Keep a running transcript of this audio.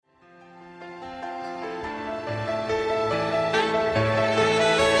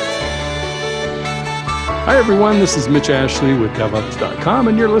Hi, everyone. This is Mitch Ashley with DevOps.com,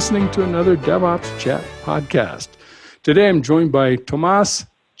 and you're listening to another DevOps Chat podcast. Today, I'm joined by Tomas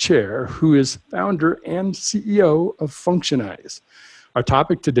Cher, who is founder and CEO of Functionize. Our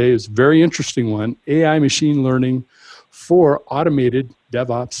topic today is a very interesting one, AI machine learning for automated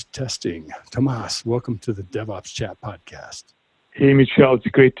DevOps testing. Tomas, welcome to the DevOps Chat podcast. Hey, Michelle. It's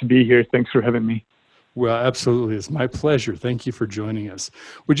great to be here. Thanks for having me. Well, absolutely. It's my pleasure. Thank you for joining us.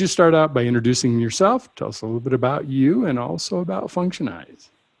 Would you start out by introducing yourself? Tell us a little bit about you and also about Functionize.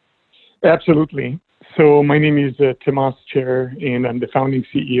 Absolutely. So my name is Tomas Cher, and I'm the founding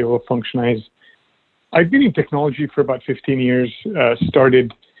CEO of Functionize. I've been in technology for about 15 years,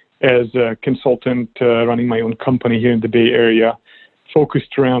 started as a consultant running my own company here in the Bay Area,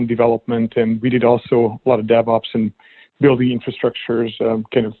 focused around development, and we did also a lot of DevOps and building infrastructures,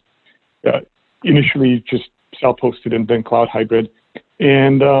 initially just self-hosted and then cloud hybrid.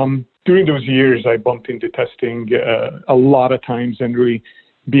 And during those years, I bumped into testing a lot of times, and really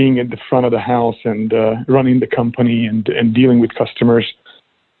being at the front of the house and running the company and dealing with customers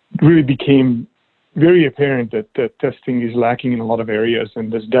really became very apparent that testing is lacking in a lot of areas.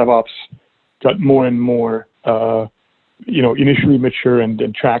 And as DevOps got more and more, initially mature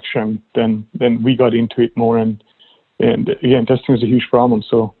and traction, then we got into it more. And again, testing is a huge problem.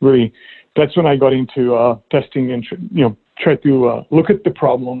 So really, that's when I got into testing and try to look at the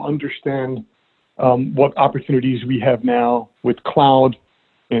problem, understand what opportunities we have now with cloud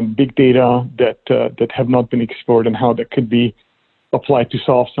and big data that have not been explored, and how that could be applied to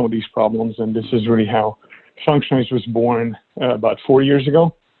solve some of these problems. And this is really how Functionize was born about 4 years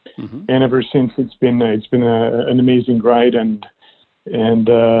ago. Mm-hmm. And ever since, it's been an amazing ride. And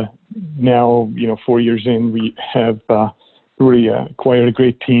now 4 years in, we have really acquired a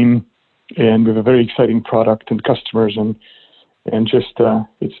great team. And we have a very exciting product and customers, and just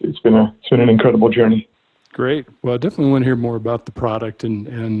it's been an incredible journey. Great. Well, I definitely want to hear more about the product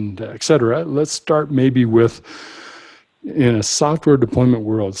and et cetera. Let's start maybe with, in a software deployment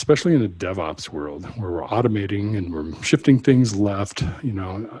world, especially in the DevOps world, where we're automating and we're shifting things left.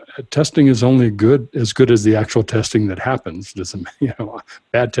 Testing is only as good as the actual testing that happens.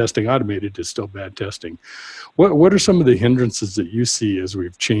 Bad testing automated is still bad testing. What are some of the hindrances that you see as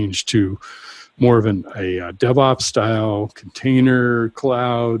we've changed to more of a DevOps style container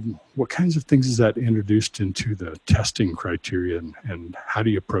cloud? What kinds of things is that introduced into the testing criteria, and how do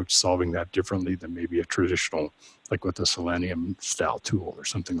you approach solving that differently than maybe a traditional, like with a Selenium style tool or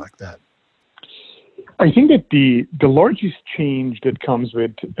something like that? I think that the largest change that comes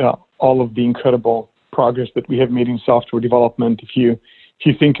with all of the incredible progress that we have made in software development, if you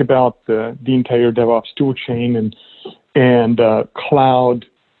think about the entire DevOps tool chain and cloud,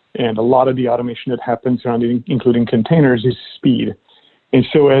 and a lot of the automation that happens around it, including containers, is speed. And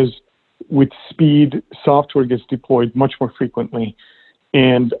so as with speed, software gets deployed much more frequently,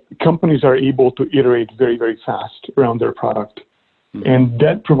 and companies are able to iterate very, very fast around their product. Mm-hmm. And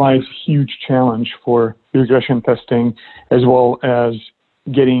that provides a huge challenge for regression testing, as well as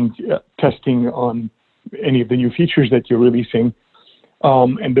getting testing on any of the new features that you're releasing.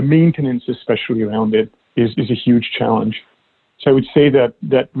 And the maintenance, especially around it, is a huge challenge. So I would say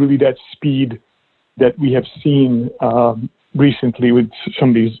that really that speed that we have seen recently with some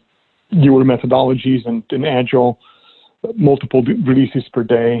of these newer methodologies and Agile, multiple releases per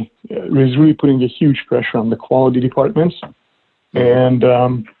day, is really putting a huge pressure on the quality departments. And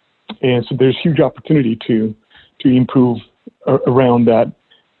so there's huge opportunity to improve around that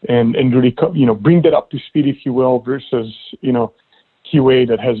and really bring that up to speed, if you will, versus QA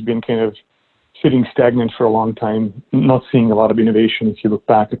that has been kind of sitting stagnant for a long time, not seeing a lot of innovation if you look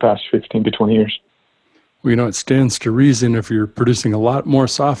back the past 15 to 20 years. Well, it stands to reason if you're producing a lot more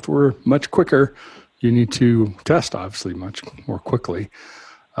software much quicker, you need to test, obviously, much more quickly.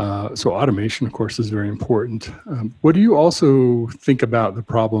 So automation, of course, is very important. What do you also think about the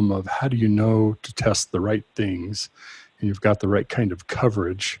problem of how do you know to test the right things, and you've got the right kind of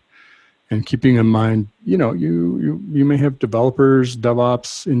coverage? And keeping in mind, you may have developers,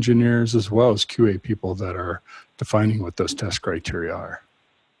 DevOps engineers, as well as QA people that are defining what those test criteria are.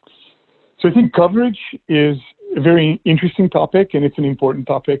 So I think coverage is a very interesting topic, and it's an important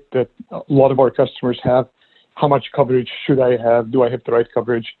topic that a lot of our customers have. How much coverage should I have? Do I have the right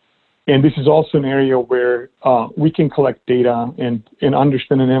coverage? And this is also an area where we can collect data and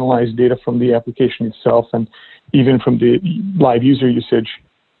understand and analyze data from the application itself, and even from the live user usage,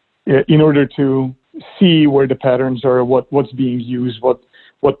 in order to see where the patterns are, what's being used,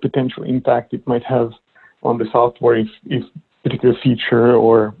 what potential impact it might have on the software if particular feature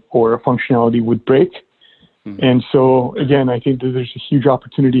or a functionality would break. Mm-hmm. And so, again, I think that there's a huge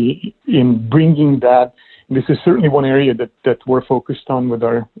opportunity in bringing that This is certainly one area that we're focused on with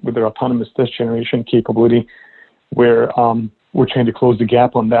our autonomous test generation capability, where we're trying to close the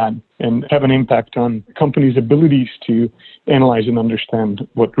gap on that and have an impact on companies' abilities to analyze and understand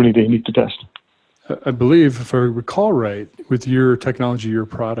what really they need to test. I believe, if I recall right, with your technology, your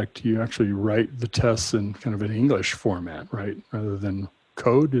product, you actually write the tests in kind of an English format, right, rather than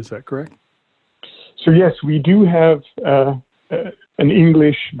code. Is that correct? So yes, we do have an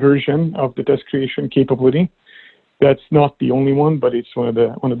English version of the test creation capability. That's not the only one, but it's one of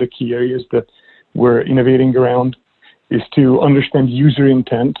the key areas that we're innovating around, is to understand user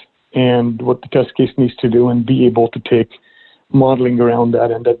intent and what the test case needs to do and be able to take modeling around that.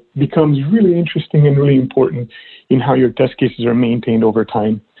 And that becomes really interesting and really important in how your test cases are maintained over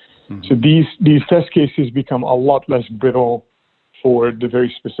time. Mm-hmm. So these test cases become a lot less brittle for the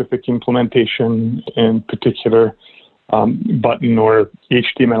very specific implementation and particular button or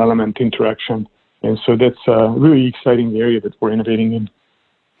HTML element interaction. And so that's a really exciting area that we're innovating in.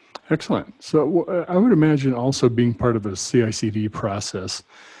 Excellent. So I would imagine also being part of a CI/CD process,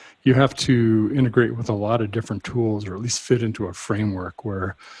 you have to integrate with a lot of different tools, or at least fit into a framework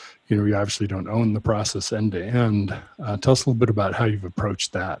where, you obviously don't own the process end to end. Tell us a little bit about how you've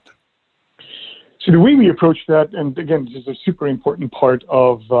approached that. So the way we approach that, and again, this is a super important part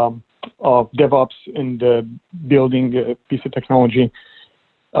of DevOps and building a piece of technology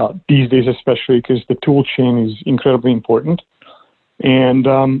these days, especially because the tool chain is incredibly important. And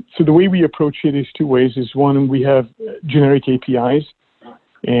so the way we approach it is two ways. Is one, we have generic APIs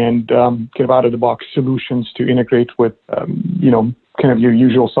and kind of out-of-the-box solutions to integrate with, kind of your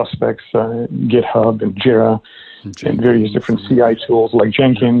usual suspects, GitHub and Jira and various different CI tools like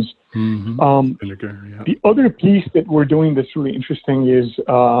Jenkins. Mm-hmm. The other piece that we're doing that's really interesting is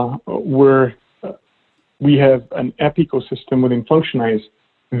we have an app ecosystem within Functionize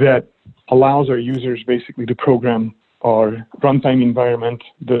that allows our users basically to program our runtime environment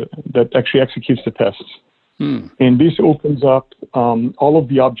that actually executes the tests. And this opens up all of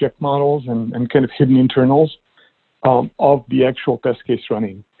the object models and kind of hidden internals of the actual test case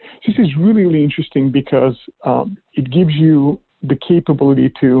running. This is really, really interesting because it gives you the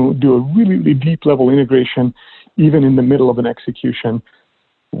capability to do a really, really deep level integration, even in the middle of an execution,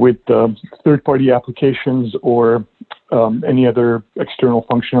 with third-party applications or any other external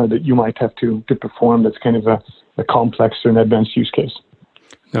functionality that you might have to perform that's kind of a complex or an advanced use case.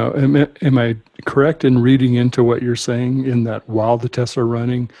 Now, am I correct in reading into what you're saying in that while the tests are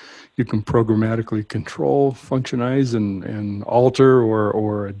running, you can programmatically control, functionize, and alter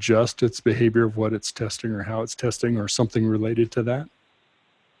or adjust its behavior of what it's testing or how it's testing or something related to that?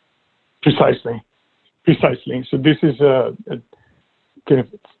 Precisely. So this is a kind of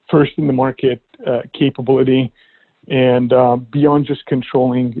first in the market capability, and beyond just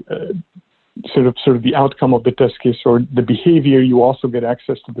controlling sort of the outcome of the test case or the behavior, you also get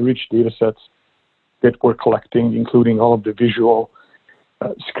access to the rich data sets that we're collecting, including all of the visual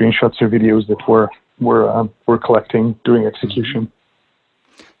screenshots or videos that we're collecting during execution.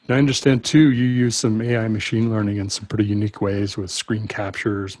 And I understand too, you use some AI machine learning in some pretty unique ways with screen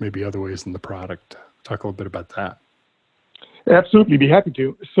captures, maybe other ways in the product. Talk a little bit about that. Absolutely, be happy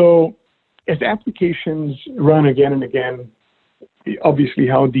to. So as applications run again and again, obviously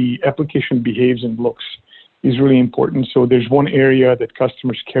how the application behaves and looks is really important. So there's one area that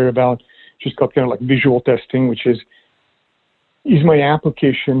customers care about, just called kind of like visual testing, which is my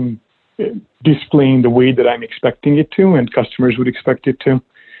application displaying the way that I'm expecting it to and customers would expect it to?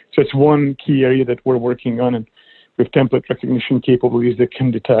 So it's one key area that we're working on, and with template recognition capabilities that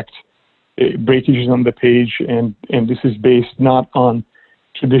can detect breakages on the page, and this is based not on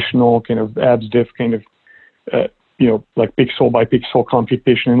traditional kind of ABS-DIF kind of like pixel by pixel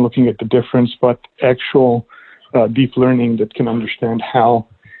computation and looking at the difference, but actual deep learning that can understand how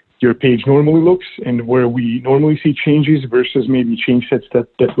your page normally looks and where we normally see changes versus maybe change sets that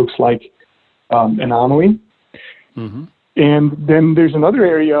looks like anomaly. Mm-hmm. And then there's another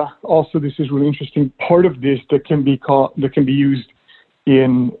area also, this is really interesting, part of this that can be used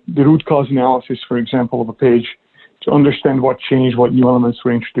in the root cause analysis, for example, of a page to understand what changed, what new elements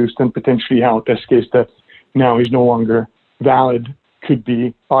were introduced, and potentially how a test case that now is no longer valid could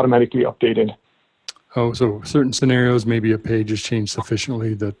be automatically updated. Oh, so certain scenarios, maybe a page has changed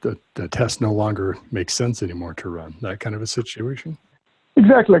sufficiently that the test no longer makes sense anymore to run, that kind of a situation?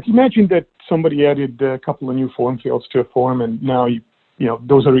 Exactly. Like imagine that somebody added a couple of new form fields to a form, and now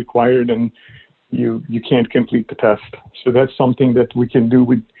those are required, and you can't complete the test. So that's something that we can do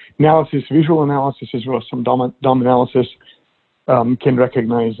with analysis, visual analysis, as well as some DOM analysis, can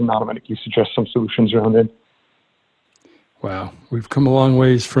recognize and automatically suggest some solutions around it. Wow, we've come a long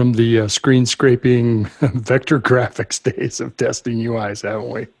ways from the screen scraping vector graphics days of testing UIs, haven't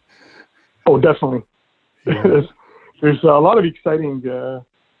we? Oh, definitely. Yeah. There's a lot of exciting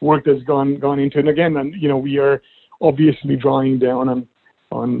work that's gone into it. And again, we are obviously drawing down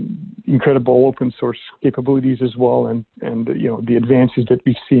on incredible open source capabilities as well, and the advances that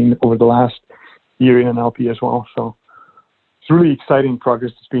we've seen over the last year in NLP as well. So it's really exciting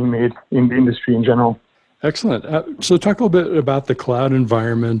progress that's being made in the industry in general. Excellent. So talk a little bit about the cloud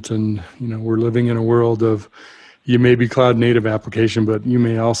environment, and we're living in a world of, you may be cloud native application, but you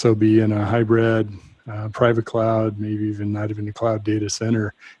may also be in a hybrid private cloud, maybe even not even a cloud data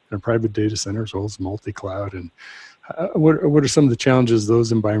center, in a private data center as well as multi-cloud. And what are some of the challenges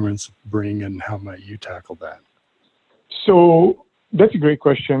those environments bring, and how might you tackle that? So that's a great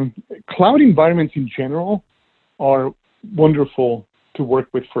question. Cloud environments in general are wonderful to work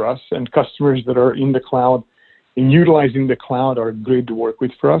with for us, and customers that are in the cloud and utilizing the cloud are great to work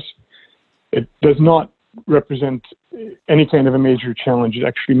with for us. It does not represent any kind of a major challenge. It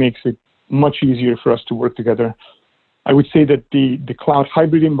actually makes it much easier for us to work together. I would say that the cloud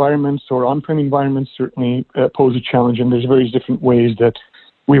hybrid environments or on-prem environments certainly pose a challenge, and there's various different ways that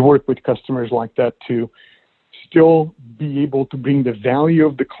we work with customers like that to still be able to bring the value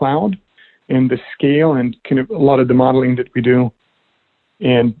of the cloud and the scale and kind of a lot of the modeling that we do,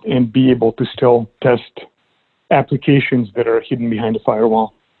 and be able to still test applications that are hidden behind a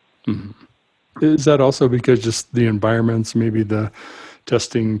firewall. Mm-hmm. Is that also because just the environments, maybe the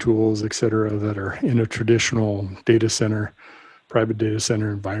testing tools, et cetera, that are in a traditional data center, private data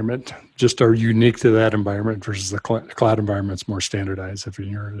center environment, just are unique to that environment versus the cloud environment's more standardized if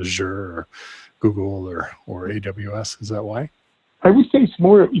you're Azure or Google or AWS? Is that why? I would say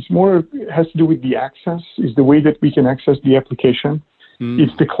it has to do with the access, is the way that we can access the application.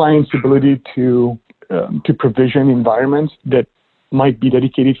 It's the client's ability to provision environments that might be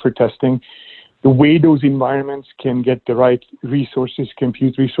dedicated for testing. The way those environments can get the right resources,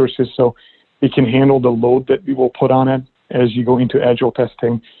 compute resources, so it can handle the load that we will put on it as you go into agile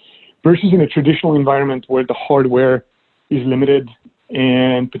testing, versus in a traditional environment where the hardware is limited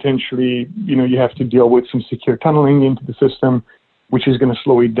and potentially, you have to deal with some secure tunneling into the system, which is going to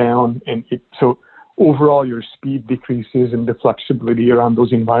slow it down. And so overall, your speed decreases and the flexibility around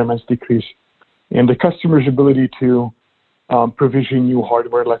those environments decrease. And the customer's ability to provision new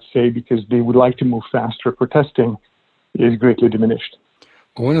hardware, let's say, because they would like to move faster for testing, is greatly diminished.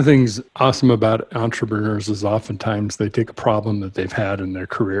 One of the things awesome about entrepreneurs is oftentimes they take a problem that they've had in their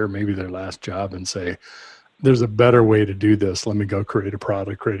career, maybe their last job, and say, there's a better way to do this. Let me go create a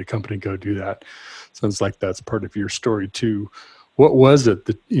product, create a company, go do that. Sounds like that's part of your story too. What was it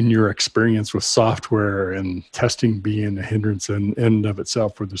that in your experience with software and testing being a hindrance in and of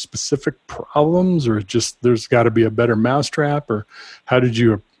itself? Were there specific problems, or just there's got to be a better mousetrap, or how did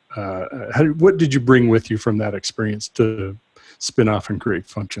you, what did you bring with you from that experience to spin off and create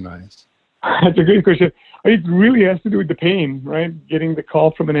Functionize? That's a great question. It really has to do with the pain, right? Getting the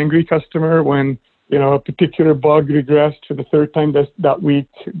call from an angry customer when a particular bug regressed for the third time that week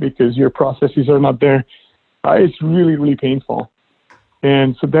because your processes are not there. It's really, really painful.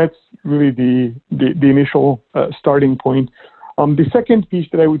 And so that's really the initial starting point. The second piece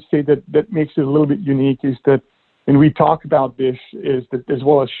that I would say that makes it a little bit unique is that, and we talk about this, is that as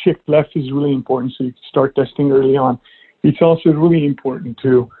well as shift left is really important, so you can start testing early on. It's also really important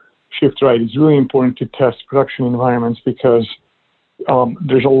to shift right. It's really important to test production environments because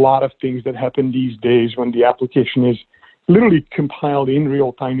there's a lot of things that happen these days when the application is literally compiled in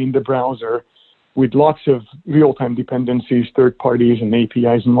real time in the browser with lots of real-time dependencies, third parties and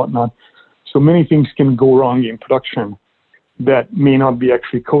APIs and whatnot. So many things can go wrong in production that may not be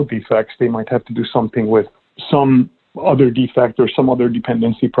actually code defects. They might have to do something with some other defect or some other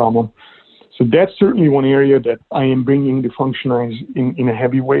dependency problem. So that's certainly one area that I am bringing the Functionize in a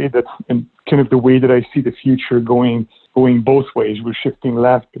heavy way, that and kind of the way that I see the future going both ways. We're shifting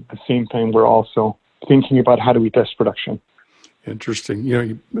left, but at the same time, we're also thinking about how do we test production. Interesting.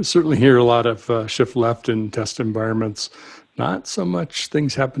 You certainly hear a lot of shift left in test environments, not so much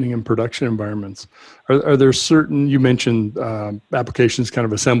things happening in production environments. Are there certain, you mentioned applications kind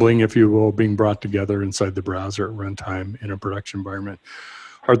of assembling, if you will, being brought together inside the browser at runtime in a production environment.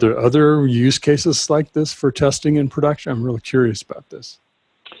 Are there other use cases like this for testing in production? I'm really curious about this.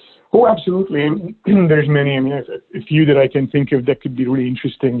 Oh, absolutely. There's many. I mean, a few that I can think of that could be really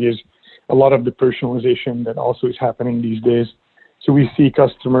interesting is a lot of the personalization that also is happening these days. So we see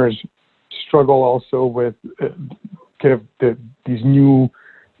customers struggle also with kind of these new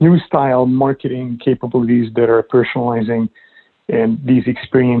style marketing capabilities that are personalizing and these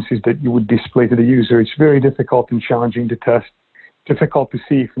experiences that you would display to the user. It's very difficult and challenging to test, difficult to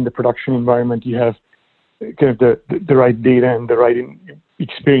see if in the production environment you have kind of the right data and the right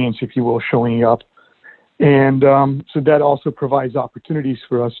experience, if you will, showing up. And so that also provides opportunities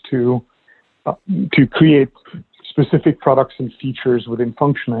for us to create specific products and features within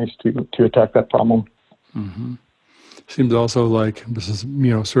Functionize to attack that problem. Mm-hmm. Seems also like this is,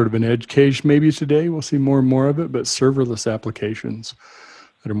 sort of an edge case maybe today. We'll see more and more of it, but serverless applications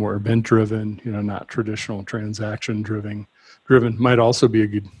that are more event-driven, not traditional transaction-driven might also be a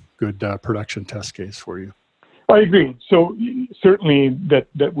good production test case for you. I agree. So certainly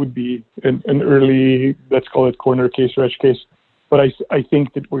that would be an early, let's call it corner case or edge case. But I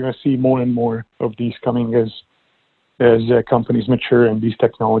think that we're going to see more and more of these coming as companies mature and these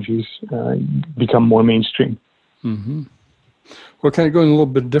technologies become more mainstream. Mm-hmm. We're kind of going a little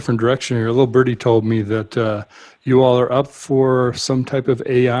bit different direction here. A little birdie told me that you all are up for some type of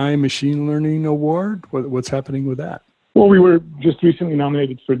AI machine learning award. What's happening with that? Well, we were just recently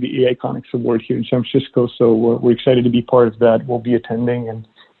nominated for the AI Conics Award here in San Francisco, so we're excited to be part of that. We'll be attending and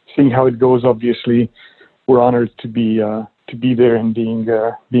seeing how it goes. Obviously, we're honored to be there and being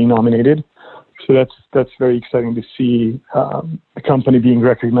nominated. So that's very exciting to see the company being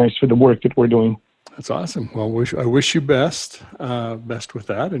recognized for the work that we're doing. That's awesome. Well, I wish you best with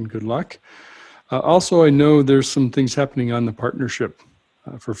that, and good luck. Also, I know there's some things happening on the partnership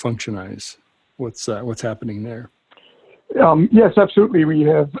for Functionize. What's happening there? Yes, absolutely. We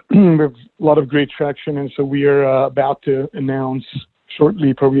have a lot of great traction, and so we are about to announce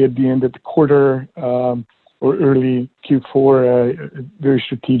shortly, probably at the end of the quarter or early Q4, a very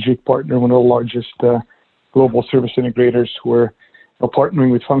strategic partner, one of the largest global service integrators who are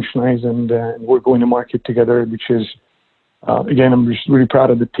partnering with Functionize, and we're going to market together, which is, again, I'm just really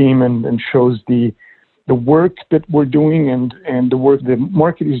proud of the team and shows the work that we're doing and the work the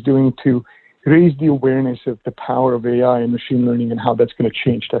market is doing to raise the awareness of the power of AI and machine learning and how that's going to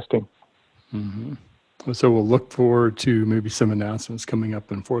change testing. Mm-hmm. So we'll look forward to maybe some announcements coming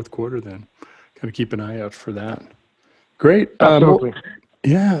up in fourth quarter then. Kind of keep an eye out for that. Great. Absolutely.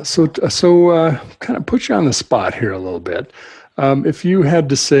 Yeah. So kind of put you on the spot here a little bit. If you had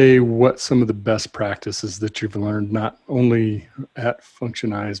to say what some of the best practices that you've learned, not only at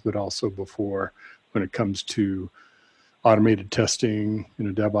Functionize, but also before when it comes to automated testing in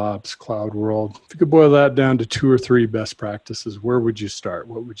a DevOps cloud world, if you could boil that down to 2 or 3 best practices, where would you start?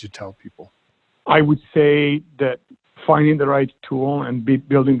 What would you tell people? I would say that finding the right tool and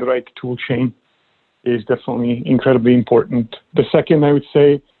building the right tool chain is definitely incredibly important. The second, I would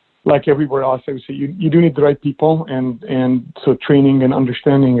say, like everywhere else, I would say you do need the right people, and so training and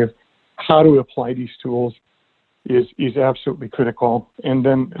understanding of how to apply these tools is absolutely critical. And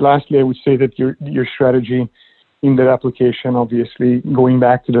then lastly, I would say that your strategy in that application, obviously going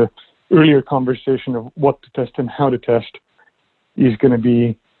back to the earlier conversation of what to test and how to test, is going to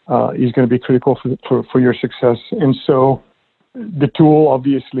be critical for your success. And so the tool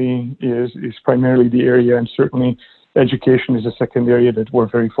obviously is primarily the area, and certainly education is a second area that we're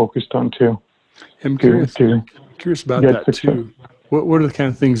very focused on too. I'm curious about that success too. What are the kind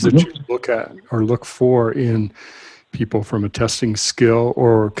of things that you look at or look for in people from a testing skill,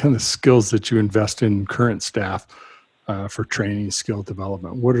 or kind of skills that you invest in current staff for training, skill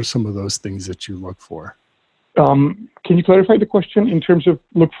development? What are some of those things that you look for? Can you clarify the question in terms of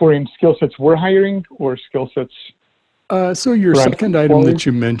look for in skill sets we're hiring or skill sets? So your second item that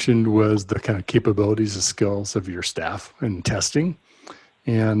you mentioned was the kind of capabilities and skills of your staff in testing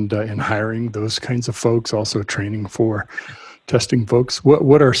and in hiring those kinds of folks, also training for testing folks.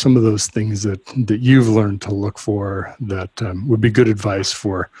 What are some of those things that you've learned to look for that would be good advice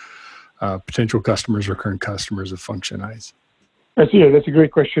for potential customers or current customers of Functionize? That's a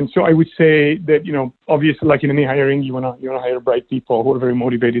great question. So I would say that, obviously, like in any hiring, you want to hire bright people who are very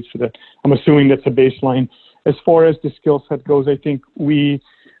motivated for that. I'm assuming that's a baseline. As far as the skill set goes, I think we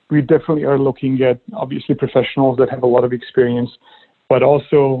definitely are looking at, obviously, professionals that have a lot of experience, but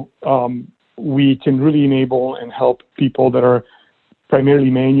also we can really enable and help people that are primarily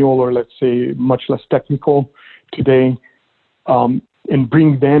manual or, let's say, much less technical today, and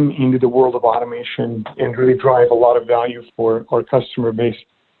bring them into the world of automation and really drive a lot of value for our customer base,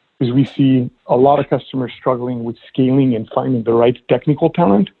 because we see a lot of customers struggling with scaling and finding the right technical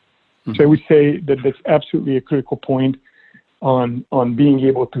talent. Mm-hmm. So I would say that that's absolutely a critical point on being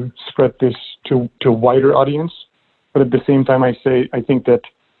able to spread this to a wider audience. But at the same time, I think that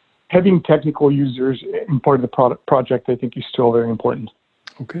having technical users in part of the project, I think, is still very important.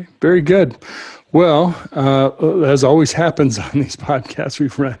 Okay, very good. Well, as always happens on these podcasts,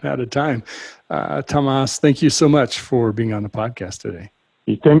 we've run out of time. Tomas, thank you so much for being on the podcast today.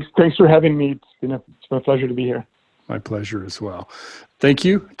 Thanks for having me. It's been a pleasure to be here. My pleasure as well. Thank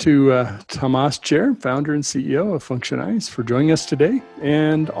you to Tomas Ger, founder and CEO of Functionize, for joining us today.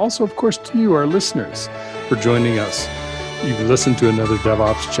 And also, of course, to you, our listeners, for joining us. You've listened to another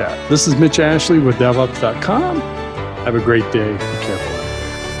DevOps Chat. This is Mitch Ashley with DevOps.com. Have a great day. Be careful.